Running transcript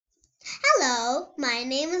my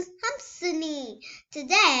name is Hamsini.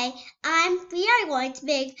 Today, we are going to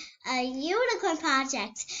make a unicorn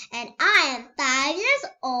project, and I am 5 years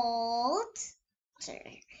old.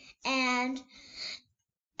 Sorry, and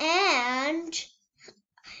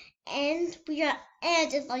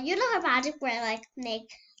it's a unicorn project where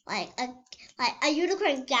make a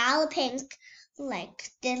unicorn galloping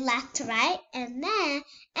the left to right, and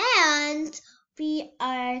we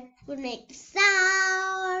are going to make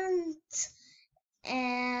sound,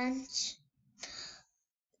 and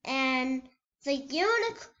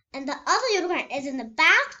the other unicorn is in the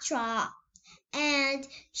backdrop, and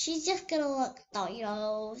she's just gonna look,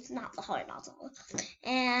 not the heart, not the whole.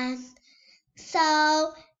 And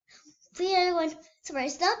so we're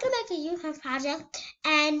still gonna make a unicorn project.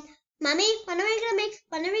 And Mommy, when are we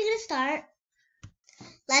gonna start?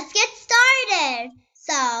 Let's get started.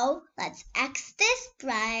 So let's X this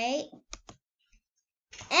right,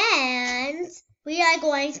 and we are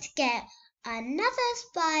going to get another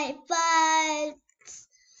sprite, but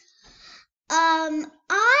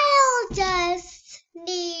I'll just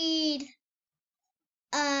need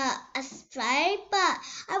a sprite, but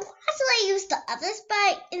I won't actually use the other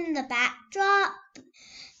sprite in the backdrop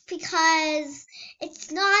because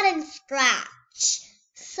it's not in Scratch.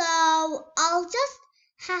 So I'll just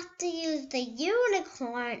have to use the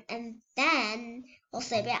unicorn, and then we'll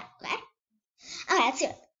say back, okay? Okay, let's do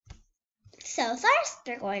it. So first,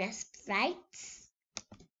 we're going to sprites.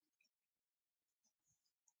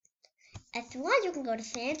 If you want, you can go to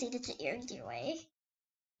fancy, that's an easier way.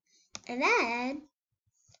 And then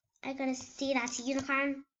I'm gonna see that's a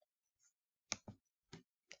unicorn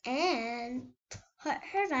and put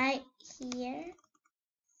her right here.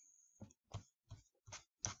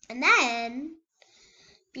 And then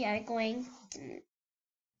we are going to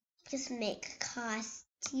just make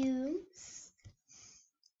costumes.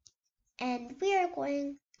 And we are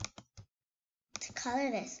going to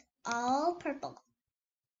color this all purple.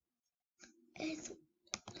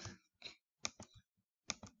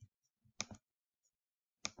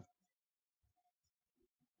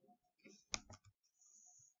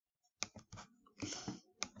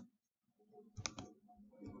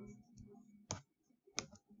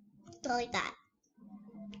 Like that.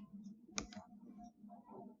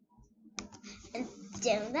 And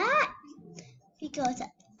doing that, we go to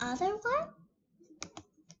the other one.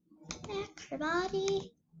 Back her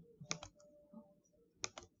body.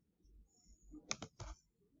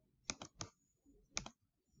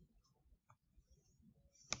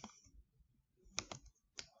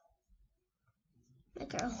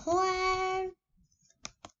 Make her horn.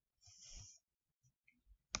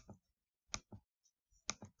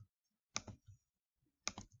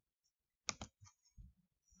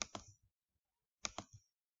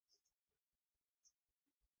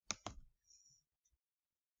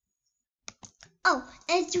 Oh,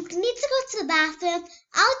 and if you need to go to the bathroom,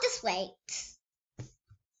 I'll just wait.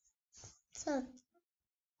 So,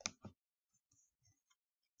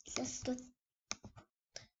 just go.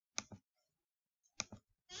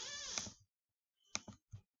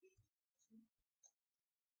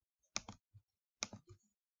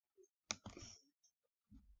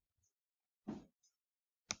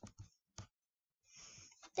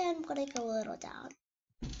 Then I'm gonna go a little down.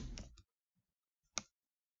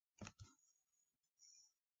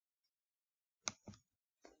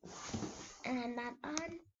 And that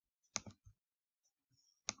on.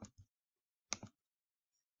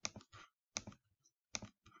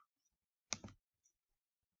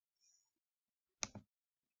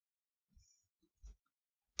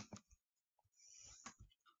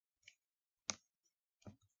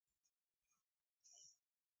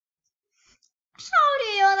 How do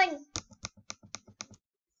you think?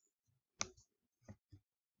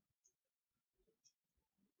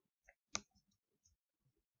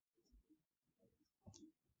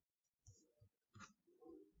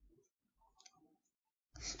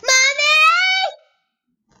 Mommy!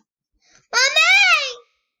 Mommy!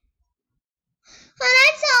 Can I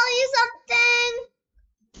tell you something?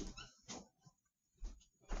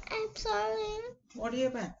 I'm sorry. What are you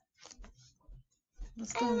about?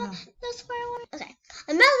 What's going on? That's where I want. Okay,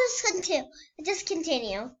 I'm gonna just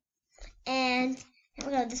continue, and I'm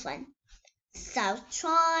gonna go this one. So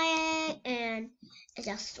try it, and it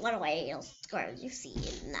just went away. You see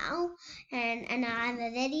it now, and on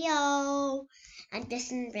the video, and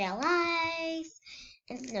this in real life,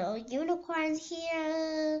 and no unicorns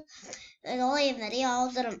here. There's only a video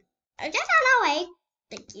that I'm just on our way.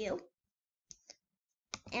 Thank you.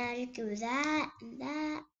 And you do that and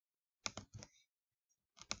that.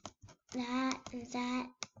 That and that.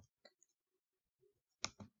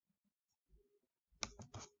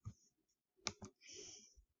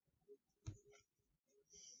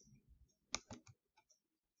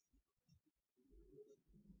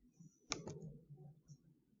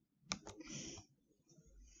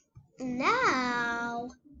 Now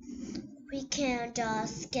we can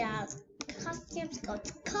just get out of costumes, go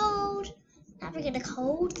to code. Now we're gonna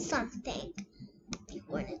code something.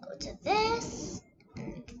 We're gonna go to this.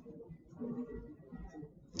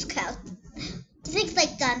 Okay. The thing's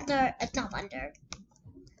like thunder. It's not thunder.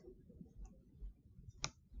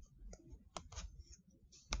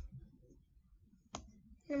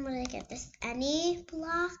 I'm gonna get this any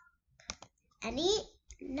block. Any.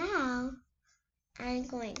 Now I'm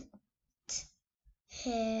going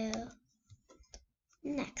to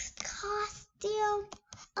next costume,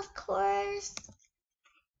 of course.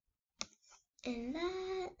 And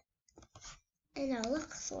that. And I'll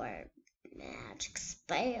look for magic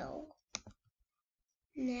spell.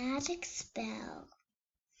 Magic spell.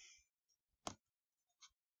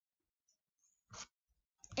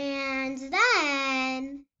 And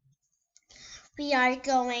then we are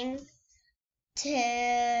going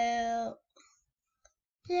to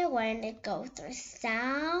go through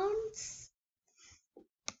sounds.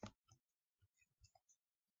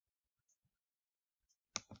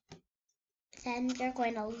 Then we're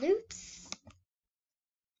going to loops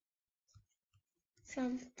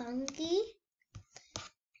from funky.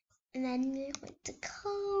 And then we're going to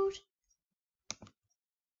code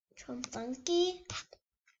from funky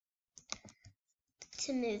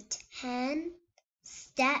to move 10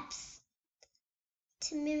 steps.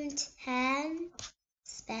 To move 10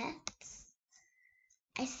 steps.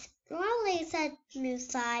 I normally said move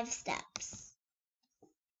 5 steps.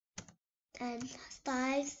 And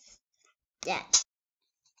 5 steps.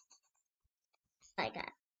 Like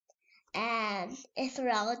that. And if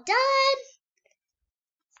we're all done,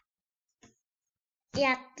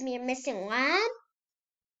 yeah, we're missing one.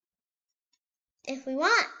 If we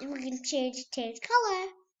want, we can change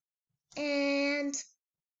color. And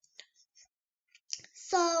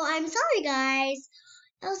so I'm sorry, guys.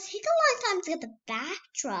 It'll take a long time to get the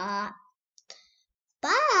backdrop.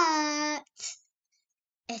 But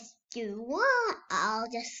if you want, I'll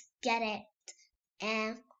just get it.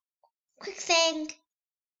 And quick thing.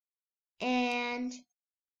 And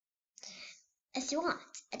if you want,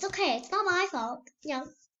 it's okay. It's not my fault, you know.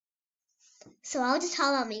 So I'll just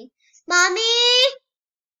tell Mommy, Mommy,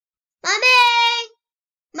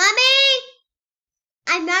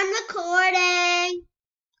 I'm done recording.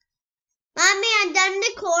 Mommy, I'm done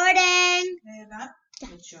recording. You're done?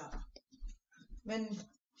 Good job. When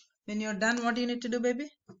you're done, what do you need to do, baby?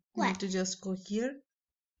 What? You need to just go here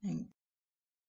and